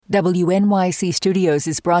WNYC Studios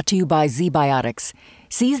is brought to you by ZBiotics.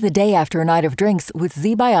 Seize the day after a night of drinks with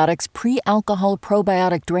ZBiotics pre-alcohol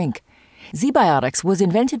probiotic drink. ZBiotics was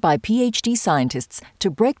invented by PhD scientists to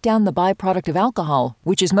break down the byproduct of alcohol,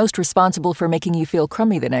 which is most responsible for making you feel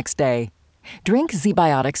crummy the next day. Drink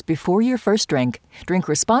ZBiotics before your first drink, drink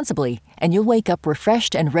responsibly, and you'll wake up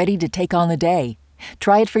refreshed and ready to take on the day.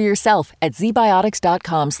 Try it for yourself at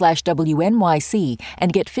zbiotics.com/WNYC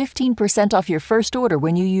and get 15% off your first order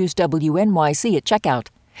when you use WNYC at checkout.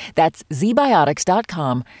 That's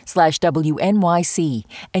zbiotics.com/WNYC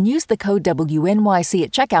and use the code WNYC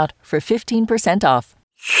at checkout for 15% off.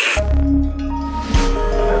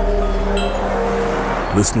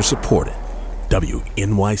 Listener supported.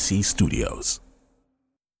 WNYC Studios.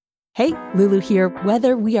 Hey, Lulu here.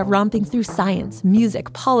 Whether we are romping through science,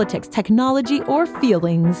 music, politics, technology, or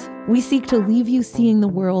feelings, we seek to leave you seeing the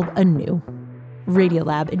world anew.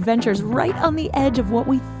 Radiolab adventures right on the edge of what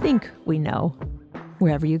we think we know.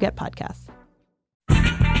 Wherever you get podcasts.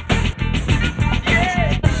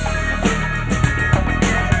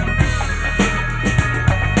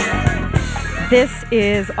 This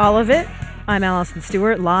is All of It. I'm Allison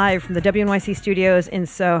Stewart, live from the WNYC Studios in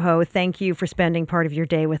Soho. Thank you for spending part of your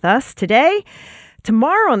day with us today.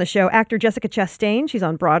 Tomorrow on the show, actor Jessica Chastain, she's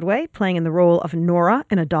on Broadway, playing in the role of Nora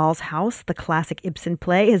in A Doll's House. The classic Ibsen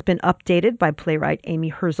play has been updated by playwright Amy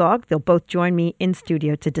Herzog. They'll both join me in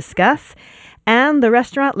studio to discuss. And the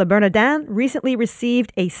restaurant Le Bernardin recently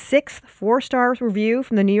received a 6th 4-star review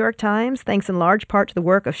from the New York Times, thanks in large part to the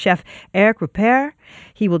work of chef Eric Ripert.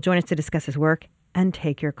 He will join us to discuss his work and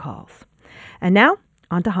take your calls. And now,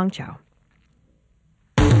 on to Hong Chau.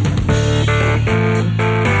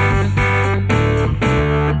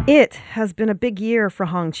 It has been a big year for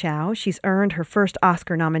Hong Chau. She's earned her first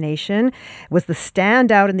Oscar nomination, was the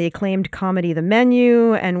standout in the acclaimed comedy The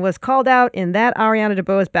Menu, and was called out in that Ariana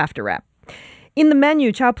DeBose BAFTA rap. In The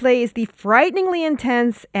Menu, Chau plays the frighteningly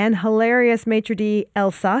intense and hilarious maitre d'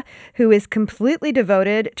 Elsa, who is completely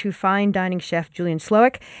devoted to fine dining chef Julian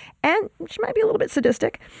Slowik, and she might be a little bit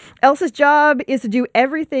sadistic. Elsa's job is to do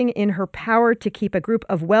everything in her power to keep a group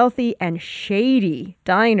of wealthy and shady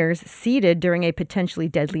diners seated during a potentially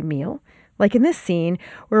deadly meal, like in this scene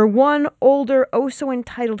where one older,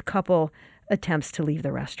 oh-so-entitled couple attempts to leave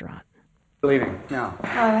the restaurant. Leaving now. Oh,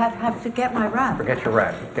 I have to get my wrap. Forget your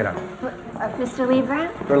wrap. Get up. Mr. Lebrun?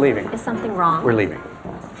 We're leaving. Is something wrong? We're leaving.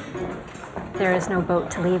 There is no boat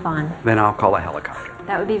to leave on. Then I'll call a helicopter.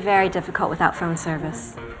 That would be very difficult without phone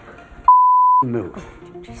service. Move.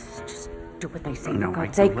 Just do what they say. No,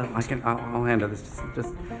 I'll handle this.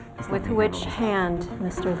 Just With which hand,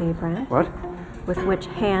 Mr. Lebrun? What? With which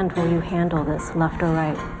hand will you handle this, left or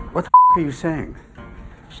right? What the are you saying?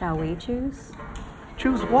 Shall we choose?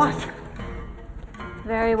 Choose what?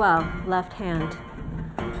 Very well. Left hand.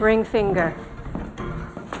 Ring finger.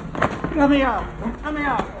 Let me out. Let me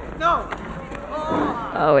out. No.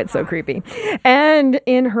 Oh, it's so creepy. And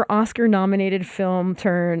in her Oscar-nominated film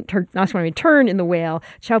Turn in The Whale,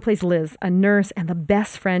 Chau plays Liz, a nurse and the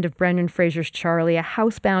best friend of Brendan Fraser's Charlie, a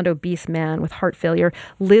housebound, obese man with heart failure.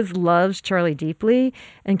 Liz loves Charlie deeply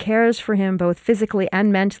and cares for him both physically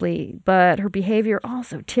and mentally, but her behavior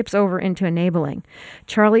also tips over into enabling.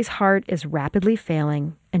 Charlie's heart is rapidly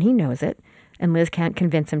failing, and he knows it, and Liz can't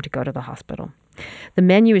convince him to go to the hospital. The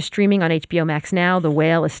Menu is streaming on HBO Max now. The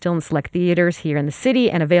Whale is still in select theaters here in the city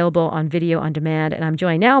and available on video on demand. And I'm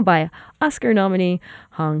joined now by Oscar nominee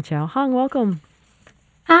Hong Chau. Hong, welcome.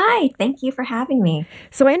 Hi, thank you for having me.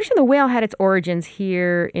 So I understand The Whale had its origins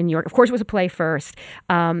here in New York. Of course, it was a play first,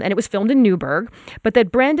 and it was filmed in Newburgh. But that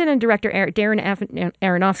Brandon and director Darren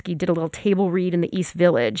Aronofsky did a little table read in the East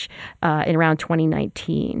Village in around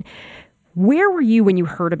 2019. Where were you when you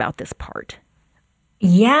heard about this part?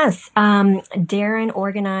 Yes, Darren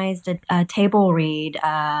organized a table read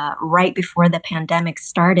right before the pandemic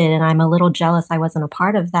started, and I'm a little jealous I wasn't a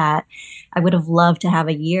part of that. I would have loved to have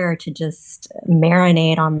a year to just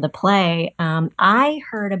marinate on the play. I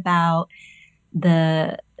heard about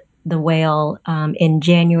the Whale in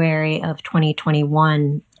January of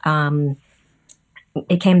 2021.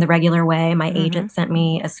 It came the regular way. My agent sent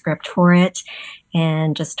me a script for it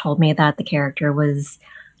and just told me that the character was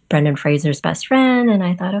Brendan Fraser's best friend, and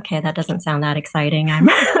I thought, okay, that doesn't sound that exciting.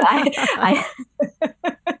 I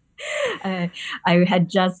had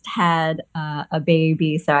just had a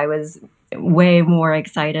baby, so I was way more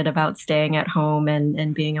excited about staying at home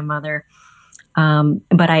and being a mother.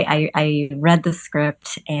 But I read the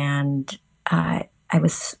script, and I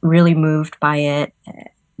was really moved by it.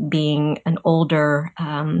 being an older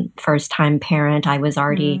first-time parent, I was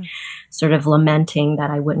already sort of lamenting that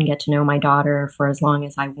I wouldn't get to know my daughter for as long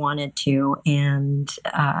as I wanted to. And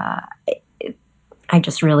I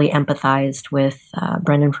just really empathized with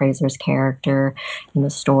Brendan Fraser's character in the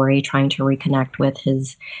story, trying to reconnect with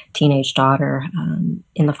his teenage daughter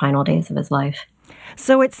in the final days of his life.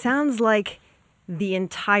 So it sounds like the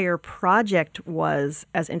entire project was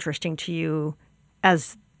as interesting to you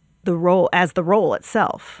as the role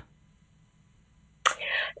itself.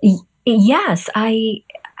 Yes, I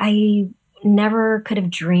never could have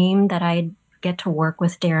dreamed that I'd get to work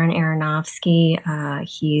with Darren Aronofsky.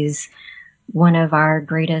 He's one of our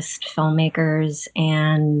greatest filmmakers,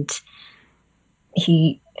 and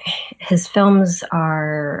his films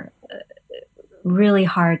are really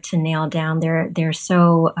hard to nail down. They're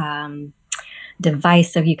so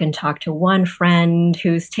divisive. You can talk to one friend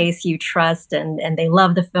whose taste you trust and they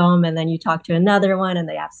love the film, and then you talk to another one and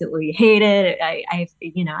they absolutely hate it.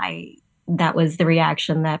 That was the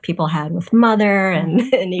reaction that people had with Mother and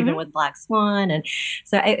even with Black Swan. And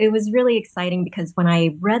so it was really exciting because when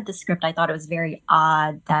I read the script, I thought it was very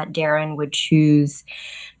odd that Darren would choose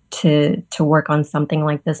to work on something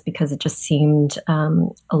like this, because it just seemed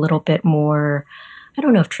a little bit more, I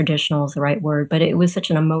don't know if traditional is the right word, but it was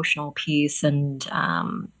such an emotional piece. And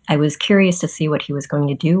I was curious to see what he was going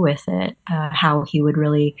to do with it, how he would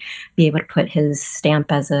really be able to put his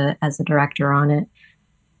stamp as a director on it.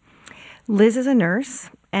 Liz is a nurse,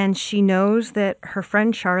 and she knows that her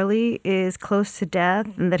friend Charlie is close to death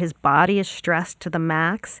and that his body is stressed to the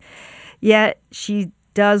max. Yet she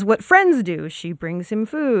does what friends do. She brings him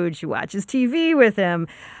food. She watches TV with him.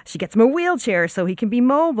 She gets him a wheelchair so he can be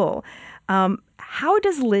mobile. How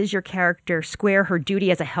does Liz, your character, square her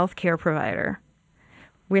duty as a healthcare provider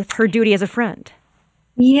with her duty as a friend?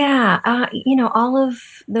 Yeah, all of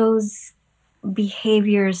those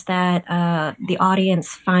behaviors that the audience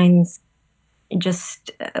finds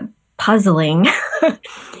just puzzling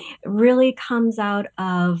really comes out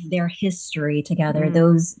of their history together.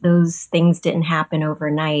 Those things didn't happen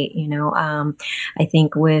overnight. I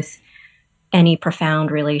think with any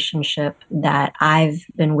profound relationship that I've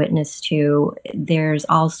been witness to, there's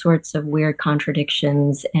all sorts of weird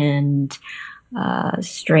contradictions and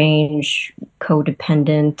strange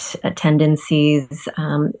codependent tendencies.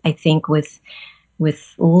 I think with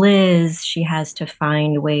Liz, she has to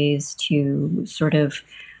find ways to sort of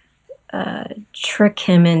trick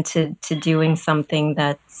him into doing something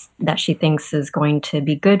that she thinks is going to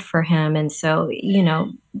be good for him. And so,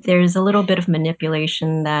 there's a little bit of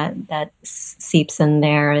manipulation that seeps in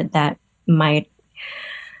there that might,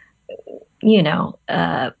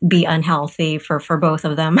 be unhealthy for both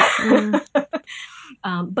of them.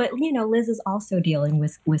 But, Liz is also dealing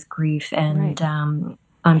with grief and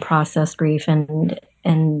unprocessed grief,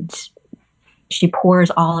 and she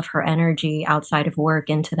pours all of her energy outside of work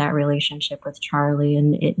into that relationship with Charlie,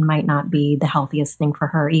 and it might not be the healthiest thing for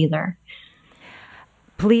her either.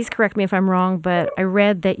 Please correct me if I'm wrong, but I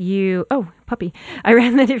read that you, I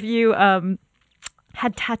read that if you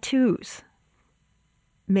had tattoos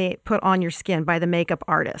put on your skin by the makeup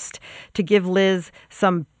artist to give Liz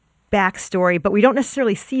some backstory, but we don't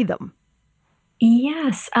necessarily see them.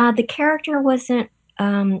 Yes, the character wasn't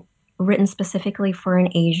written specifically for an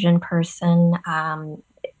Asian person.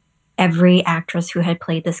 Every actress who had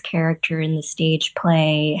played this character in the stage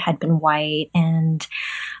play had been white, and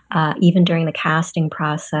even during the casting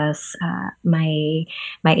process, my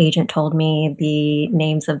agent told me the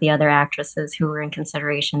names of the other actresses who were in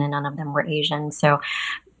consideration, and none of them were Asian. So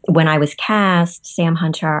when I was cast, Sam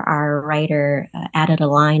Hunter, our writer, added a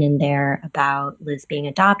line in there about Liz being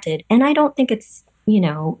adopted, and I don't think it's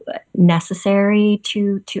necessary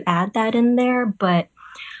to add that in there, but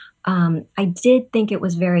I did think it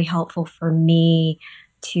was very helpful for me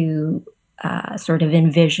to sort of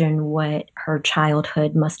envision what her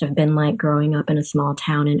childhood must have been like growing up in a small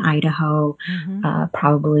town in Idaho,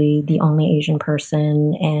 probably the only Asian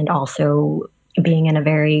person, and also being in a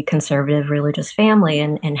very conservative religious family,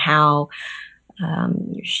 and how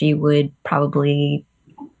she would probably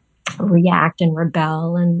react and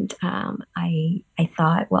rebel. And I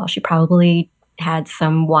thought, well, she probably had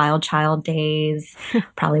some wild child days,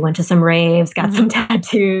 probably went to some raves, got some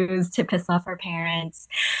tattoos to piss off her parents.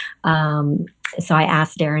 so I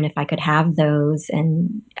asked Darren if I could have those,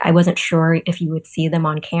 and I wasn't sure if you would see them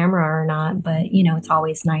on camera or not. But it's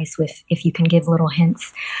always nice if you can give little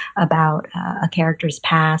hints about a character's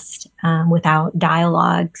past without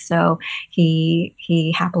dialogue. So he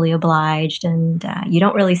happily obliged, and you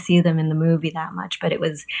don't really see them in the movie that much, but it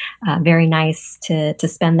was very nice to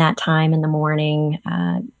spend that time in the morning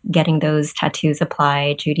getting those tattoos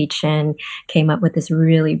applied. Judy Chin came up with this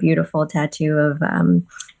really beautiful tattoo of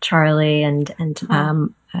Charlie and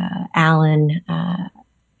Alan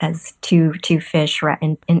as two fish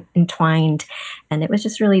entwined, and it was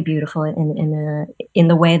just really beautiful in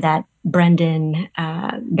the way that Brendan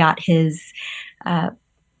got his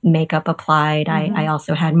makeup applied. I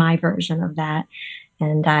also had my version of that,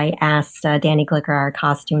 and I asked Danny Glicker, our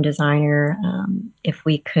costume designer, if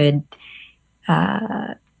we could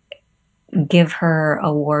give her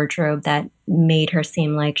a wardrobe that made her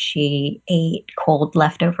seem like she ate cold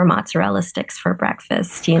leftover mozzarella sticks for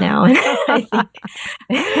breakfast, And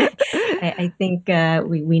I think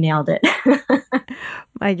we nailed it.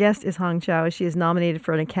 My guest is Hong Chau. She is nominated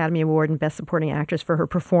for an Academy Award and Best Supporting Actress for her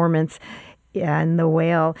performance in The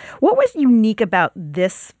Whale. What was unique about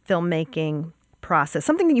this filmmaking process?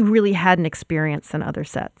 Something that you really hadn't experienced on other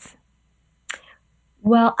sets?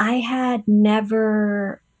 Well, I had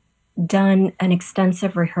never done an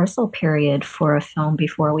extensive rehearsal period for a film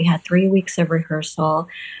before. We had 3 weeks of rehearsal.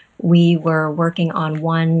 We were working on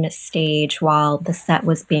one stage while the set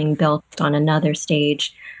was being built on another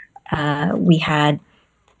stage. We had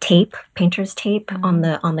tape, painter's tape on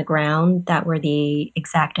the ground that were the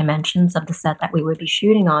exact dimensions of the set that we would be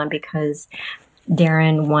shooting on, because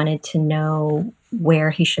Darren wanted to know where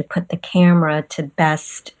he should put the camera to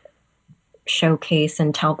best showcase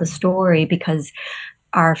and tell the story, because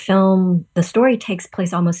our film, the story takes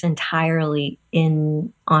place almost entirely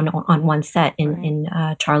on one set in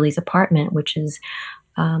Charlie's apartment, which is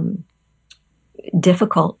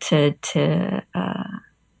difficult to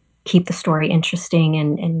keep the story interesting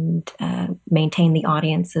and maintain the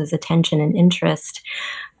audience's attention and interest.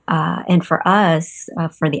 And for us,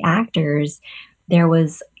 for the actors, there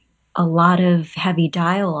was a lot of heavy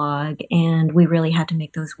dialogue, and we really had to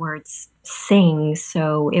make those words sing.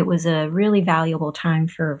 So it was a really valuable time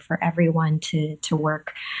for everyone to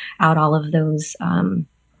work out all of those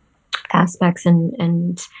aspects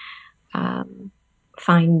and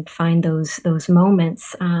find those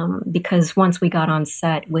moments. Because once we got on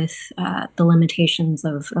set with the limitations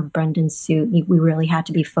of Brendan's suit, we really had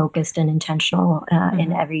to be focused and intentional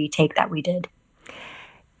in every take that we did.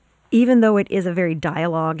 Even though it is a very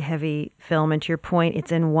dialogue-heavy film, and to your point, it's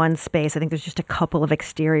in one space. I think there's just a couple of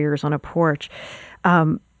exteriors on a porch. There's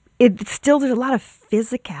a lot of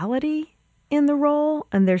physicality in the role,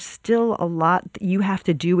 and there's still a lot that you have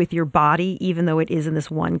to do with your body, even though it is in this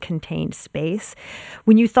one contained space.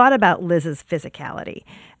 When you thought about Liz's physicality,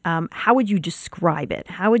 how would you describe it?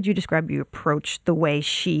 How would you describe your approach, the way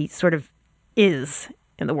she sort of is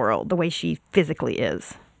in the world, the way she physically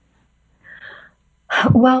is?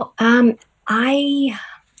 Well, when I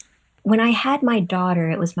had my daughter,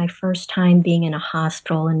 it was my first time being in a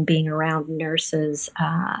hospital and being around nurses,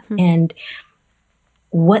 and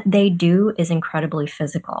what they do is incredibly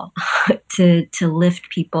physical. to lift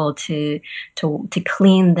people, to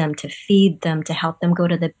clean them, to feed them, to help them go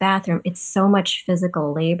to the bathroom. It's so much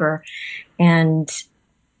physical labor, and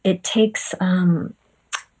it takes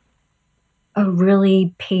a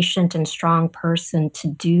really patient and strong person to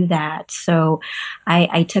do that. So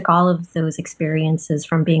I took all of those experiences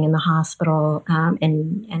from being in the hospital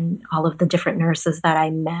and all of the different nurses that I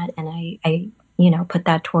met, and I put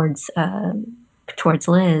that towards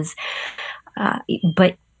Liz.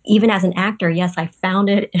 But even as an actor, yes, I found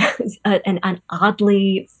it an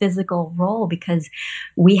oddly physical role, because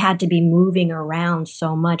we had to be moving around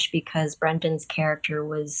so much, because Brendan's character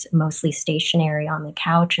was mostly stationary on the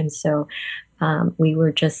couch. And so we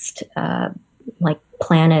were just like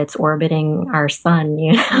planets orbiting our sun,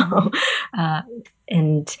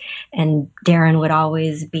 and Darren would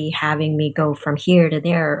always be having me go from here to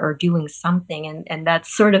there or doing something. And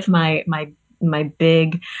that's sort of my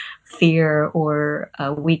big fear or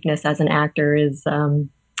weakness as an actor is,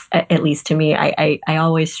 at least to me, I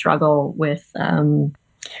always struggle with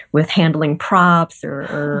handling props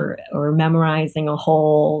or memorizing a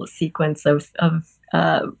whole sequence of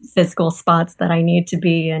physical spots that I need to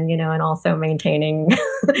be in, and also maintaining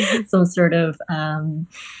some sort of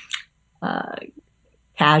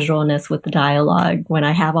casualness with the dialogue when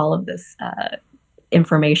I have all of this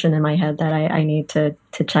information in my head that I need to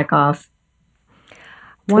check off.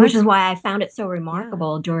 Which is why I found it so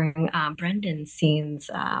remarkable during Brendan's scenes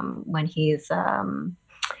when he's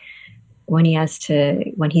when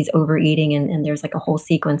he's overeating, and there's like a whole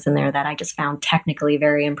sequence in there that I just found technically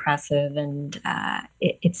very impressive, and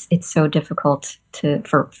it's so difficult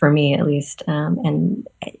for me at least, and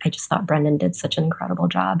I just thought Brendan did such an incredible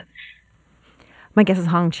job. My guest is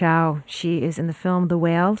Hong Chau. She is in the film The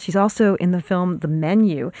Whale. She's also in the film The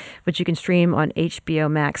Menu, which you can stream on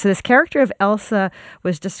HBO Max. So this character of Elsa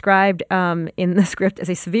was described in the script as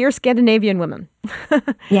a severe Scandinavian woman.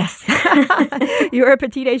 Yes. You're a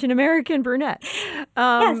petite Asian American brunette.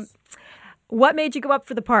 Yes. What made you go up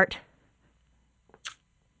for the part?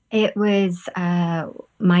 It was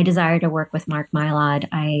my desire to work with Mark Mylod.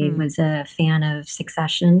 I was a fan of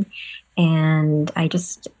Succession, and I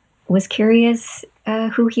just was curious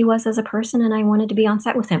who he was as a person, and I wanted to be on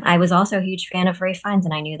set with him. I was also a huge fan of Ralph Fiennes,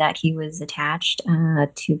 and I knew that he was attached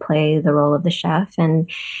to play the role of the chef, and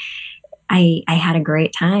I had a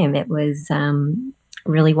great time. It was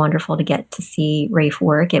really wonderful to get to see Ralph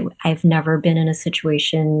work. I've never been in a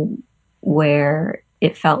situation where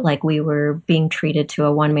it felt like we were being treated to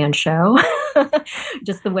a one-man show.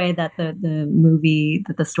 Just the way that the movie,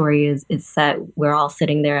 that the story is set, we're all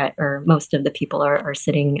sitting there or most of the people are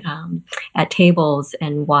sitting at tables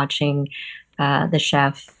and watching the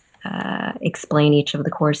chef explain each of the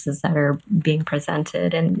courses that are being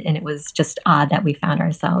presented. And it was just odd that we found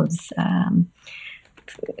ourselves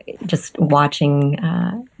just watching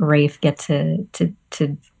Rafe get to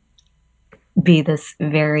be this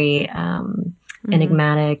very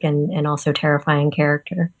enigmatic and also terrifying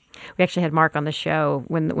character. We actually had Mark on the show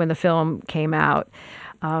when the film came out.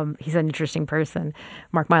 He's an interesting person,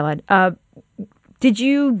 Mark Mylod. Did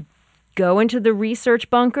you go into the research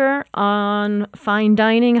bunker on fine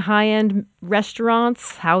dining, high-end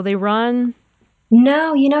restaurants, how they run?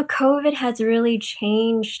 No, COVID has really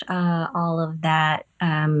changed all of that.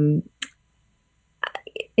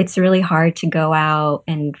 It's really hard to go out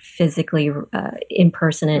and physically in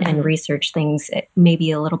person and research things.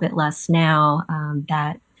 Maybe a little bit less now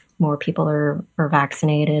that more people are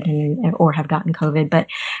vaccinated or have gotten COVID. But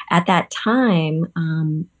at that time,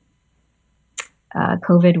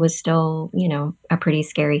 COVID was still, a pretty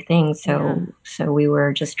scary thing. So we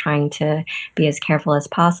were just trying to be as careful as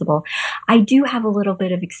possible. I do have a little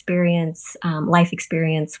bit of experience, life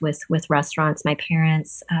experience with restaurants. My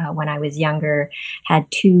parents, when I was younger, had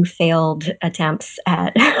 2 failed attempts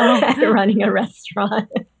at running a restaurant.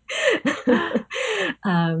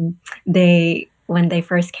 When they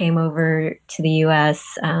first came over to the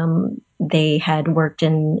U.S., they had worked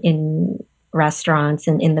in restaurants,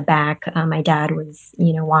 and in the back, my dad was,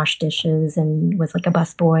 washed dishes and was like a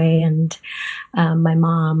busboy, and my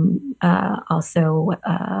mom also,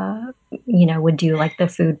 would do like the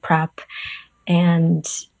food prep, and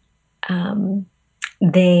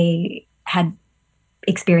they had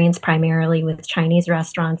experience primarily with Chinese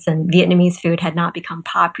restaurants, and Vietnamese food had not become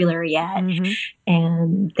popular yet.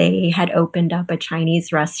 And they had opened up a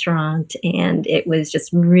Chinese restaurant, and it was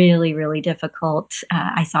just really, really difficult.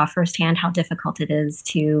 I saw firsthand how difficult it is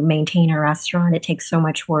to maintain a restaurant. It takes so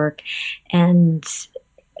much work, and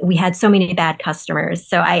we had so many bad customers.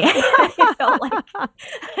 So I felt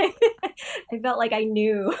like I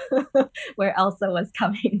knew where Elsa was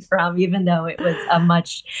coming from, even though it was a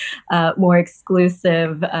much more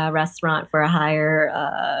exclusive restaurant for a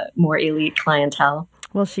higher, more elite clientele.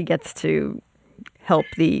 Well, she gets to help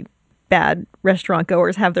the bad restaurant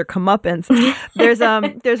goers have their comeuppance.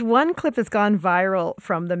 There's one clip that's gone viral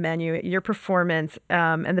from The Menu, your performance,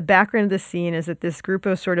 and the background of the scene is that this group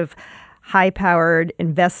of sort of high-powered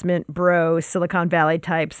investment bro Silicon Valley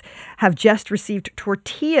types have just received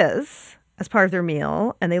tortillas as part of their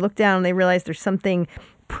meal, and they look down and they realize there's something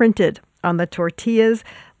printed on the tortillas.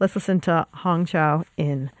 Let's listen to Hong Chau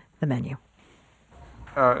in The Menu.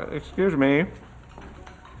 Excuse me.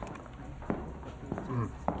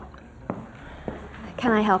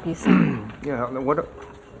 Can I help you, sir? Yeah, what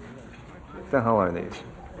the hell are these?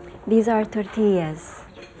 These are tortillas.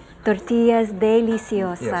 Tortillas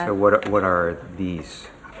deliciosas. Yeah, so what are these?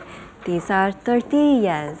 These are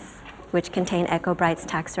tortillas, which contain EcoBright's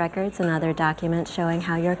tax records and other documents showing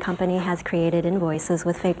how your company has created invoices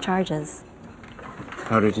with fake charges.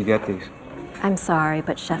 How did you get these? I'm sorry,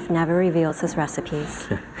 but Chef never reveals his recipes.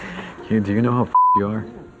 Do you know how you are?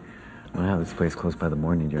 I don't have this place close by the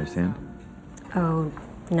morning, do you understand? Oh,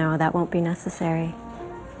 no, that won't be necessary.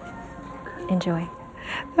 Enjoy.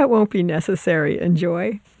 That won't be necessary.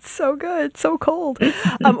 Enjoy. So good. So cold.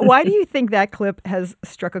 Why do you think that clip has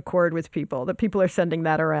struck a chord with people, that people are sending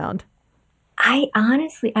that around? I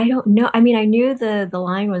don't know. I mean, I knew the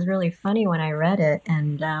line was really funny when I read it,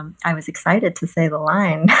 and I was excited to say the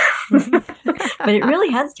line. But it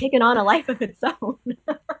really has taken on a life of its own.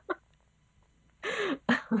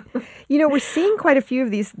 We're seeing quite a few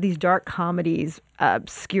of these dark comedies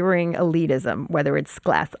obscuring elitism, whether it's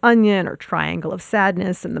Glass Onion or Triangle of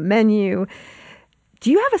Sadness and The Menu.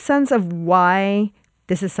 Do you have a sense of why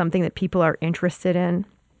this is something that people are interested in?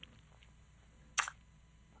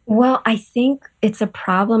 Well, I think it's a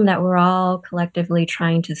problem that we're all collectively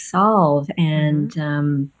trying to solve,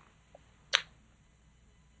 and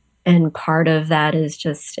part of that is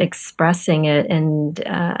just expressing it. And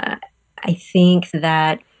I think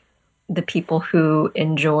that the people who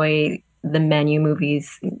enjoy the Menu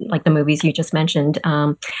movies, like the movies you just mentioned,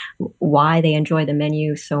 why they enjoy the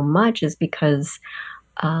Menu so much is because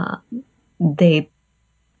they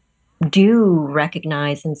do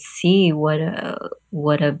recognize and see what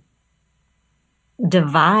a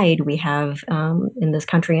divide we have in this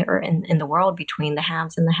country or in the world between the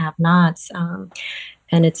haves and the have-nots,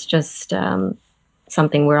 and it's just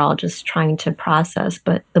something we're all just trying to process.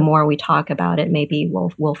 But the more we talk about it, maybe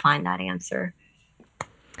we'll find that answer.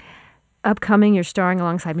 Upcoming, you're starring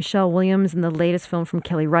alongside Michelle Williams in the latest film from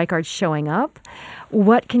Kelly Reichardt, Showing Up.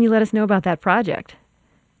 What can you let us know about that project?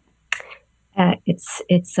 I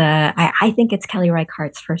think it's Kelly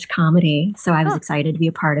Reichardt's first comedy, so I was excited to be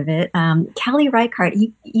a part of it. Kelly Reichardt,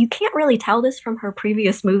 you can't really tell this from her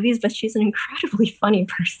previous movies, but she's an incredibly funny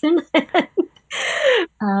person.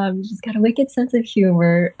 She's got a wicked sense of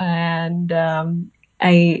humor, and I'm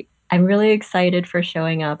really excited for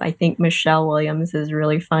Showing Up. I think Michelle Williams is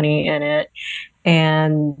really funny in it,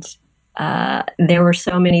 and there were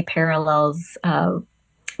so many parallels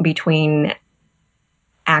between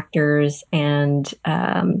actors and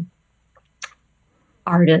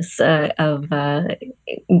artists.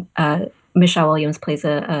 Michelle Williams plays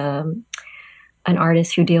an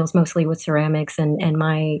artist who deals mostly with ceramics, and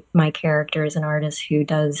my character is an artist who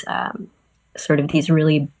does sort of these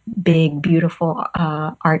really big, beautiful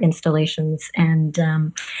art installations. And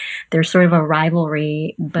there's sort of a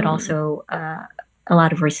rivalry, but also a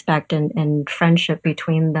lot of respect and friendship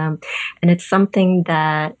between them. And it's something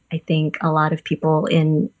that I think a lot of people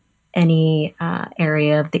in any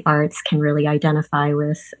area of the arts can really identify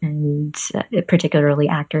with, and particularly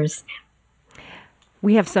actors.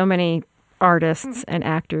 We have so many artists and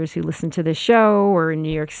actors who listen to this show, or in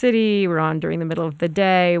New York City, we're on during the middle of the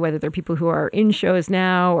day, whether they're people who are in shows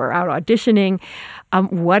now or out auditioning.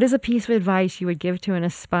 What is a piece of advice you would give to an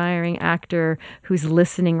aspiring actor who's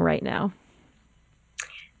listening right now?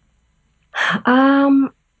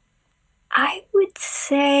 I would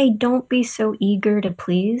say don't be so eager to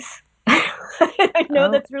please. I know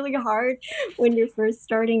that's really hard when you're first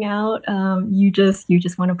starting out. You just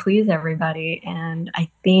want to please everybody, and I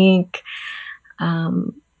think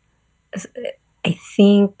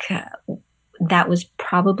that was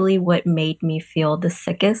probably what made me feel the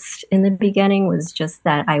sickest in the beginning, was just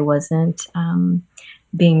that I wasn't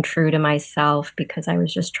being true to myself because I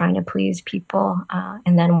was just trying to please people.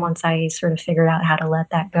 And then once I sort of figured out how to let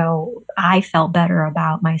that go, I felt better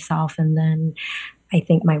about myself. And then I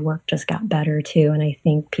think my work just got better too. And I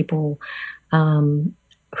think people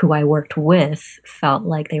who I worked with felt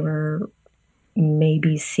like they were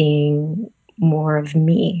maybe seeing more of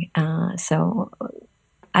me. So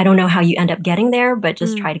I don't know how you end up getting there, but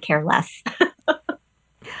just try to care less.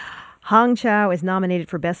 Hong Chau is nominated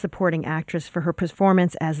for Best Supporting Actress for her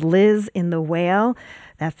performance as Liz in The Whale.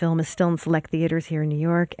 That film is still in select theaters here in New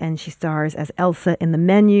York, and she stars as Elsa in The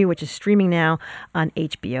Menu, which is streaming now on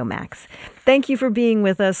HBO Max. Thank you for being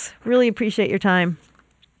with us. Really appreciate your time.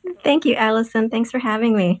 Thank you, Allison. Thanks for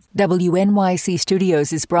having me. WNYC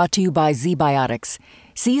Studios is brought to you by ZBiotics.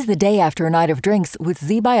 Seize the day after a night of drinks with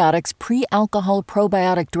ZBiotics pre-alcohol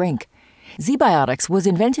probiotic drink. ZBiotics was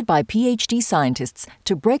invented by PhD scientists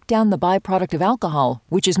to break down the byproduct of alcohol,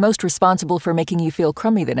 which is most responsible for making you feel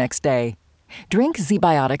crummy the next day. Drink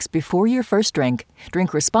ZBiotics before your first drink,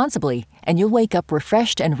 drink responsibly, and you'll wake up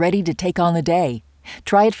refreshed and ready to take on the day.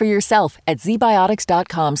 Try it for yourself at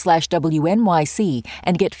zbiotics.com/WNYC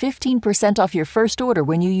and get 15% off your first order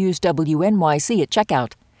when you use WNYC at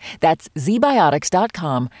checkout. That's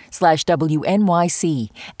zbiotics.com/WNYC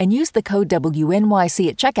and use the code WNYC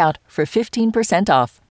at checkout for 15% off.